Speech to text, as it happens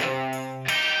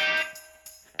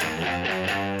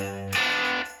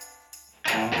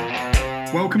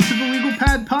Welcome to the Legal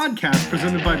Pad Podcast,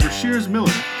 presented by Brashears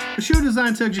Miller, a show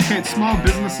designed to educate small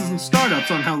businesses and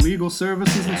startups on how legal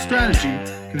services and strategy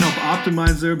can help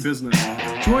optimize their business.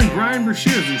 Join Brian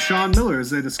Brashears and Sean Miller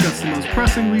as they discuss the most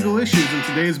pressing legal issues in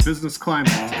today's business climate.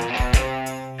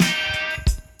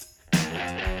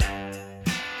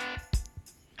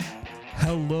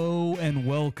 Hello and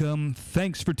welcome.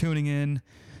 Thanks for tuning in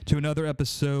to another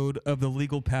episode of the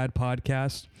Legal Pad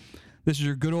Podcast. This is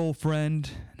your good old friend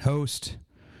and host,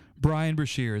 Brian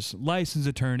Brashears, licensed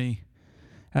attorney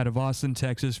out of Austin,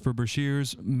 Texas for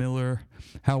Brashears Miller.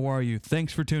 How are you?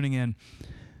 Thanks for tuning in.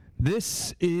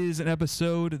 This is an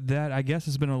episode that I guess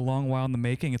has been a long while in the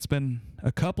making. It's been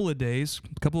a couple of days,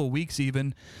 a couple of weeks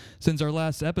even, since our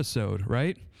last episode,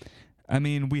 right? I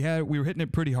mean, we were hitting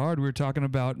it pretty hard. We were talking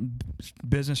about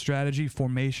business strategy,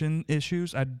 formation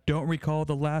issues. I don't recall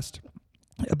the last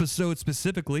episode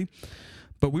specifically,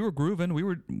 but we were grooving.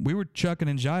 We were chucking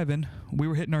and jiving. We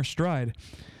were hitting our stride.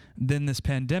 Then this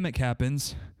pandemic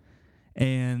happens,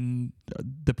 and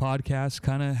the podcast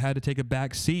kind of had to take a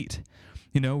back seat.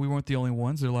 You know, we weren't the only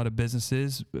ones. There are a lot of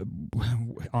businesses,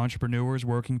 entrepreneurs,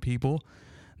 working people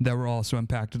that were also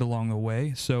impacted along the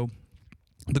way. So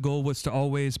the goal was to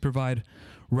always provide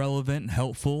relevant,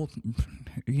 helpful,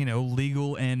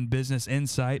 legal and business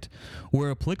insight where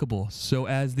applicable. So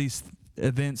as these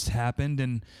events happened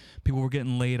and people were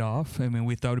getting laid off, I mean,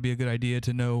 we thought it'd be a good idea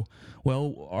to know,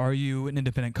 well, are you an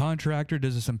independent contractor?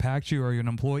 Does this impact you? Are you an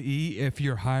employee? If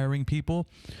you're hiring people,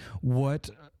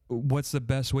 what's the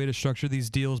best way to structure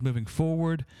these deals moving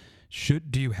forward?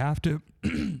 Do you have to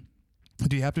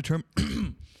term?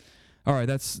 All right,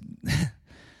 that's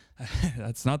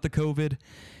not the COVID.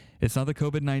 It's not the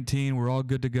COVID-19. We're all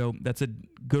good to go. That's a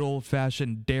good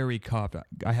old-fashioned dairy cough.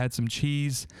 I had some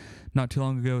cheese not too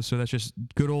long ago, so that's just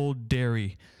good old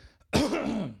dairy.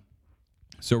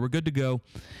 So we're good to go.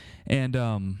 And,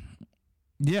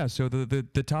 so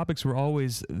the topics were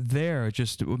always there. It's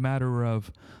just a matter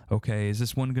of, okay, is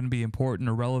this one going to be important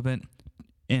or relevant?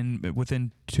 And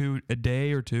within a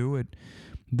day or two,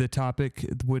 the topic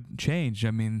would change.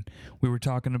 I mean, we were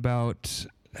talking about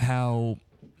how,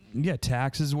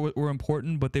 taxes were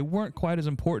important, but they weren't quite as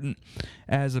important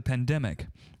as a pandemic.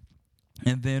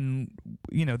 And then,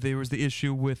 there was the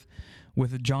issue with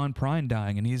John Prine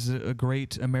dying, and he's a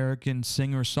great American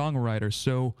singer-songwriter.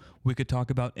 So we could talk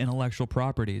about intellectual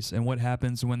properties and what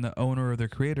happens when the owner or the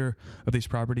creator of these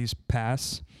properties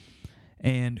pass,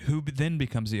 and who then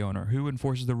becomes the owner, who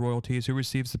enforces the royalties, who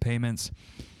receives the payments.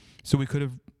 So we could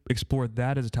have explored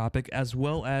that as a topic, as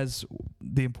well as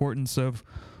the importance of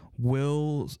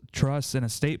wills, trusts, and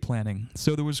estate planning.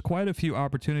 So there was quite a few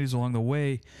opportunities along the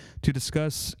way to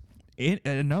discuss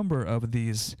a number of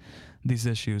these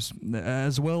issues,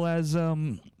 as well as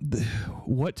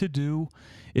what to do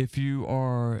if you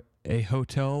are a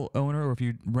hotel owner, or if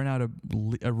you rent out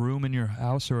a room in your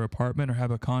house or apartment, or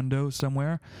have a condo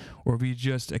somewhere, or if you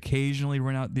just occasionally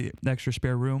rent out the extra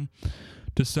spare room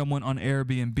to someone on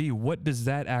Airbnb. What does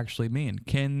that actually mean?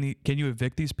 Can you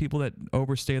evict these people that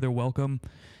overstay their welcome?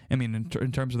 I mean,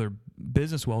 in terms of their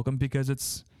business welcome, because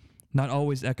it's not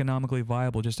always economically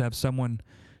viable just to have someone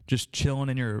just chilling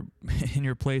in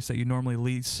your place that you normally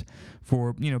lease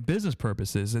for business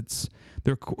purposes.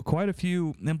 There are quite a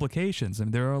few implications,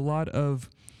 and there are a lot of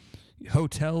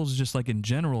hotels, just like in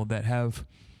general, that have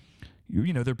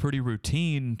they're pretty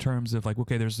routine in terms of like,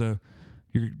 okay, there's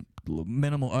your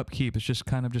minimal upkeep. It's just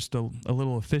kind of just a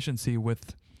little efficiency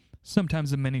with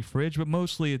sometimes a mini fridge, but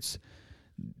mostly it's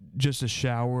just a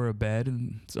shower, a bed,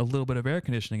 and a little bit of air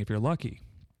conditioning if you're lucky.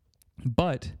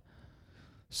 But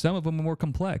some of them are more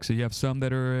complex. So you have some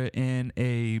that are in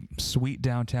a suite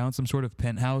downtown, some sort of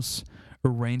penthouse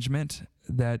arrangement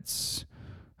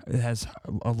it has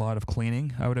a lot of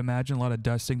cleaning, I would imagine, a lot of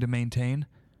dusting to maintain,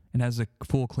 and has a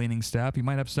full cleaning staff. You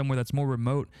might have somewhere that's more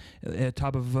remote,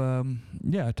 top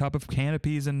of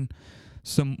canopies and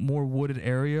some more wooded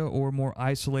area, or more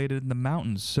isolated in the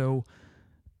mountains. So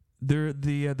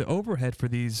the overhead for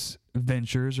these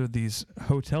ventures or these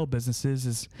hotel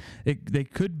businesses they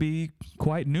could be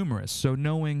quite numerous. So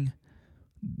knowing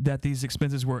that these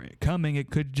expenses were coming, it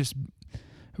could just,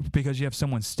 because you have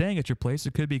someone staying at your place,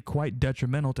 it could be quite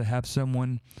detrimental to have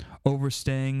someone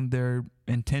overstaying their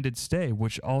intended stay,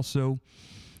 which also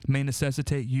may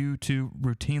necessitate you to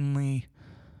routinely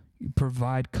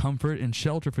provide comfort and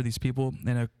shelter for these people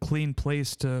and a clean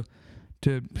place to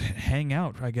hang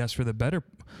out, I guess, for the better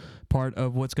part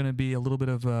of what's going to be a little bit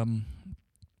of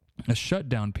a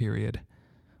shutdown period.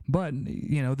 But,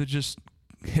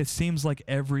 it seems like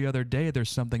every other day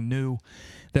there's something new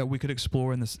that we could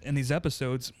explore in these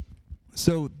episodes.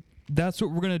 So that's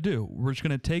what we're going to do. We're just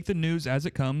going to take the news as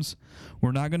it comes.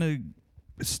 We're not going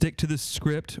to stick to the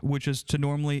script, which is to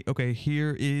normally, okay,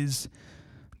 here is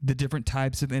the different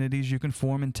types of entities you can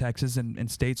form in Texas and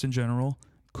states in general.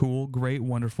 Cool, great,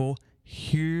 wonderful.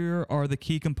 Here are the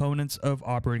key components of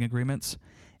operating agreements,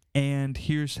 and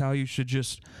here's how you should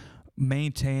just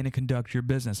maintain and conduct your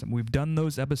business. And we've done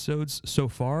those episodes so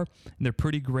far, and they're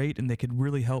pretty great, and they could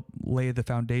really help lay the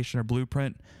foundation or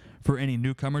blueprint for any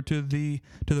newcomer to the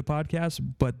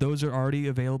podcast, but those are already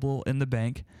available in the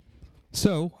bank.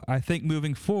 So I think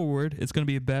moving forward, it's going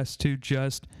to be best to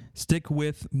just stick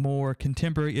with more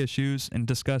contemporary issues and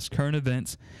discuss current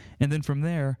events, and then from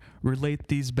there, relate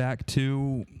these back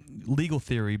to legal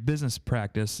theory, business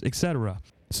practice, etc.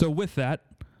 So with that,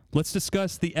 let's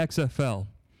discuss the XFL.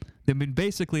 I mean,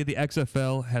 basically, the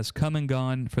XFL has come and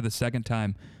gone for the second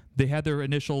time. They had their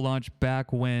initial launch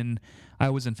back when I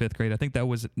was in 5th grade. I think that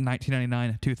was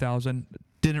 1999, 2000.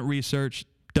 Didn't research,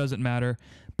 doesn't matter.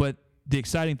 But the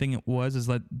exciting thing is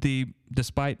that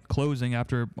despite closing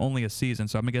after only a season,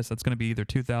 so I'm going to guess that's going to be either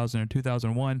 2000 or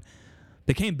 2001,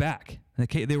 they came back.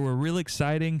 They were really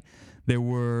exciting. They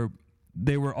were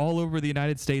all over the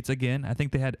United States again. I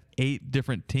think they had 8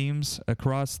 different teams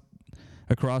across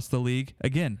the league.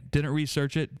 Again, didn't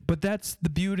research it, but that's the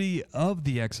beauty of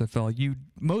the XFL.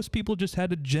 Most people just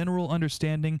had a general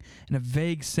understanding and a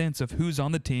vague sense of who's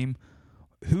on the team,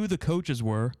 who the coaches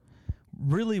were,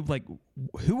 really like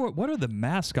what are the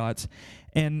mascots,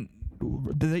 and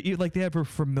they were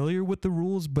familiar with the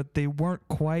rules, but they weren't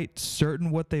quite certain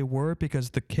what they were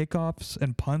because the kickoffs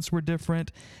and punts were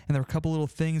different, and there were a couple little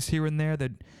things here and there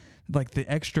that, like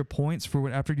the extra points for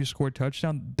after you scored a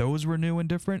touchdown, those were new and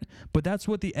different. But that's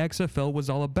what the XFL was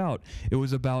all about. It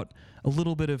was about a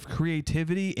little bit of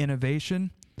creativity,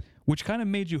 innovation, which kind of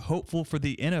made you hopeful for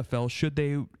the NFL should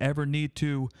they ever need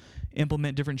to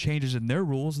implement different changes in their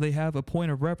rules. They have a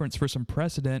point of reference for some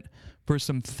precedent for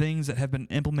some things that have been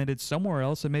implemented somewhere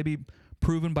else and maybe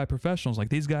proven by professionals. Like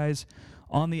these guys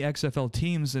on the XFL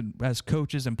teams and as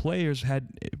coaches and players had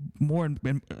more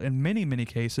in many, many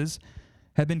cases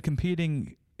have been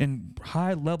competing in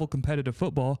high-level competitive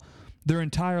football their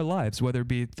entire lives, whether it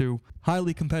be through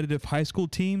highly competitive high school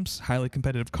teams, highly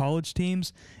competitive college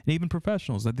teams, and even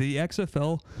professionals. The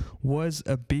XFL was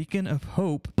a beacon of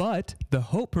hope, but the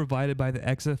hope provided by the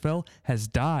XFL has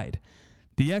died.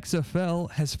 The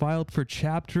XFL has filed for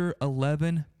Chapter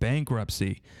 11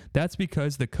 bankruptcy. That's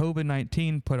because the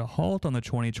COVID-19 put a halt on the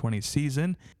 2020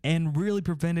 season and really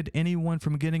prevented anyone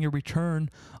from getting a return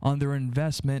on their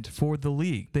investment for the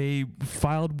league. They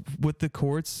filed with the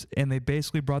courts and they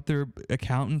basically brought their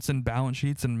accountants and balance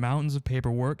sheets and mountains of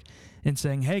paperwork and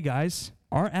saying, hey guys,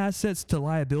 our assets to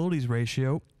liabilities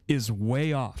ratio is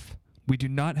way off. We do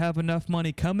not have enough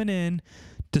money coming in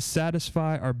to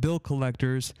satisfy our bill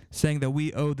collectors saying that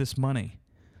we owe this money.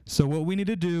 So what we need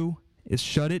to do is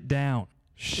shut it down.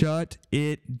 Shut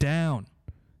it down.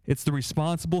 It's the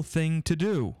responsible thing to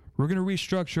do. We're going to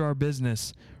restructure our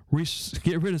business,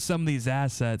 get rid of some of these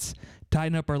assets,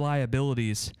 tighten up our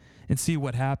liabilities, and see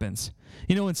what happens.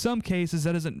 You know, in some cases,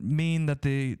 that doesn't mean that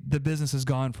the business is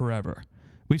gone forever.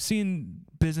 We've seen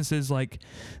businesses like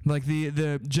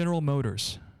the General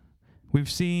Motors. We've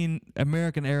seen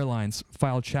American Airlines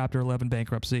file Chapter 11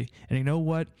 bankruptcy, and you know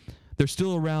what? They're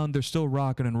still around, they're still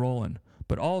rocking and rolling.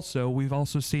 But also, we've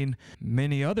also seen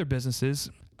many other businesses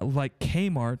like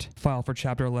Kmart file for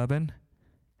Chapter 11,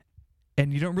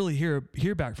 and you don't really hear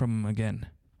back from them again.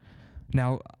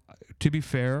 Now, to be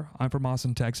fair, I'm from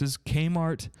Austin, Texas.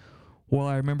 Kmart, well,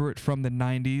 I remember it from the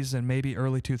 90s and maybe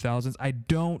early 2000s. I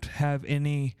don't have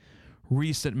any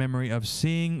recent memory of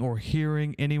seeing or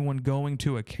hearing anyone going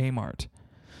to a Kmart.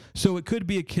 So it could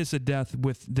be a kiss of death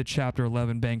with the Chapter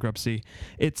 11 bankruptcy.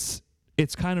 It's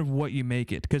kind of what you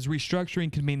make it, because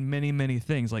restructuring can mean many, many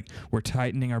things. Like we're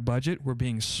tightening our budget, we're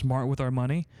being smart with our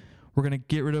money, we're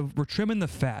trimming the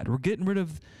fat, we're getting rid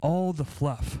of all the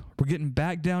fluff, we're getting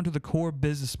back down to the core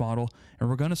business model, and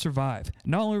we're going to survive.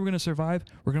 Not only are we going to survive,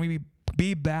 we're going to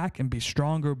be back and be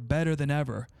stronger, better than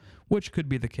ever. Which could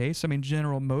be the case. I mean,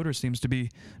 General Motors seems to be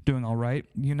doing all right.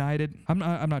 United, I'm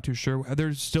not too sure.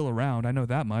 They're still around. I know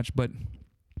that much, but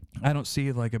I don't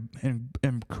see like an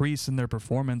increase in their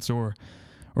performance or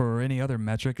any other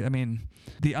metric. I mean,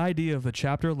 the idea of a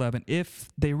Chapter 11, if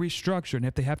they restructure and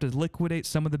if they have to liquidate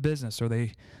some of the business or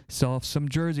they sell off some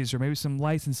jerseys or maybe some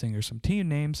licensing or some team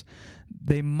names,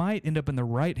 they might end up in the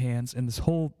right hands and this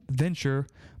whole venture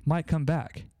might come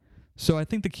back. So I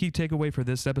think the key takeaway for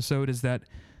this episode is that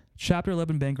Chapter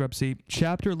 11 bankruptcy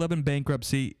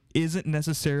isn't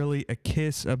necessarily a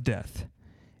kiss of death.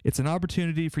 It's an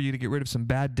opportunity for you to get rid of some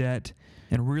bad debt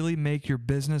and really make your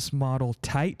business model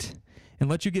tight and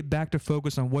let you get back to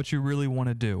focus on what you really want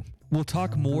to do. We'll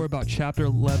talk more about Chapter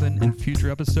 11 in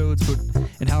future episodes,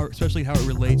 especially how it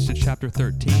relates to Chapter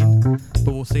 13,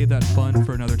 but we'll save that fun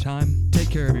for another time. Take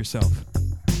care of yourself.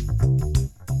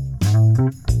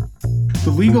 The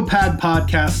Legal Pad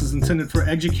podcast is intended for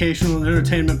educational and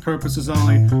entertainment purposes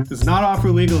only, does not offer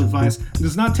legal advice, and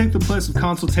does not take the place of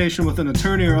consultation with an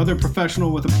attorney or other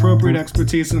professional with appropriate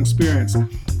expertise and experience.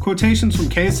 Quotations from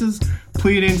cases,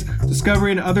 pleadings,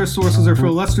 discovery, and other sources are for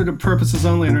illustrative purposes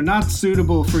only and are not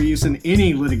suitable for use in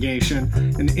any litigation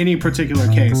in any particular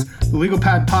case. The Legal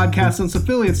Pad podcast and its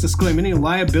affiliates disclaim any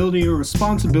liability or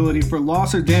responsibility for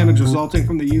loss or damage resulting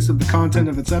from the use of the content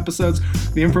of its episodes,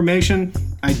 the information,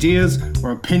 ideas,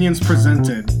 or opinions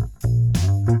presented.